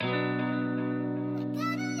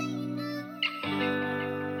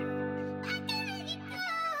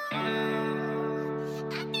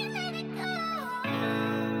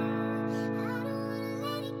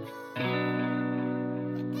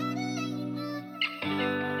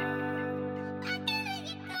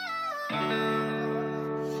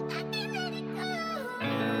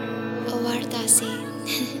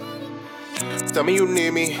Tell me you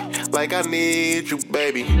need me like I need you,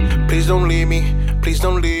 baby. Please don't leave me, please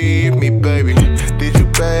don't leave me, baby. Did you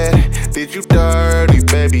bad, did you dirty,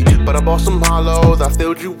 baby? But I bought some hollows, I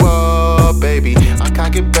filled you up, baby. I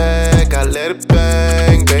can't get back, I let it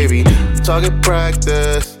bang, baby. Target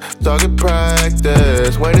practice, target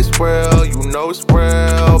practice. When it's real, you know it's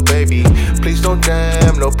real, baby. Please don't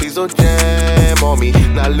jam, no, please don't jam on me.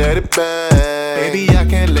 Now let it bang. Baby, I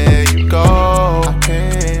can't let you go. I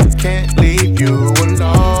can't leave you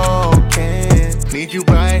alone. Can't need you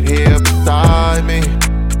right here beside me,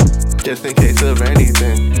 just in case of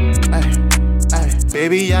anything.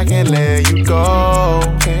 Baby, I can't let you go.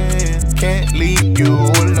 Can't leave you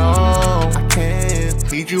alone. I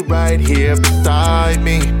can't need you right here beside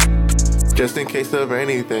me, just in case of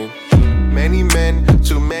anything. Many men,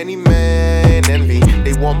 too many men envy.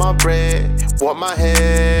 They want my bread, want my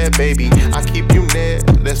head, baby. I keep you near,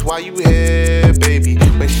 that's why you here, baby.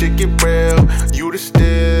 When shit get real, you the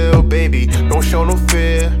still, baby. Don't show no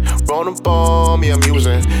fear, roll the bomb, yeah, I'm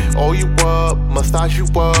using. Oh, you up, massage you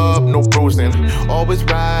up, no bruising. Always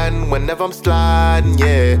riding whenever I'm sliding,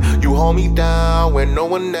 yeah. You hold me down when no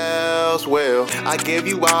one else will. I gave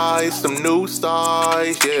you eyes, some new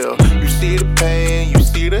size, yeah. You see the pain, you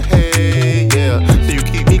see the hate, yeah. So you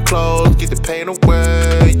keep me close, get the pain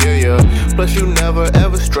away, yeah, yeah. Plus you never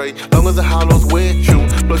ever stray, long as the hollow's with you.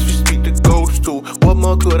 Plus you speak to ghosts too, what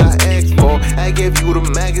more could I ask for? I gave you the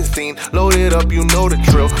magazine, load it up, you know the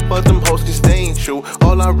drill. But them hoes can stay ain't you,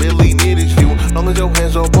 all I really need is you. Long as your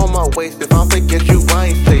hands are on my waist, if I forget you, I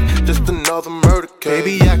ain't safe. Just another murder case.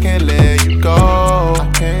 Baby, I can't let you go.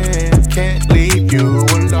 I can't leave you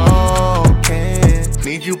alone. Can't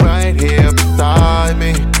need you right here beside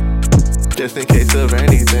me, just in case of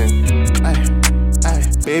anything.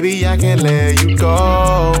 Baby, I can't let you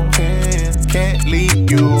go. Can't leave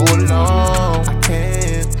you alone. I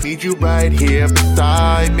can't need you right here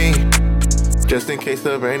beside me, just in case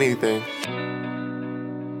of anything.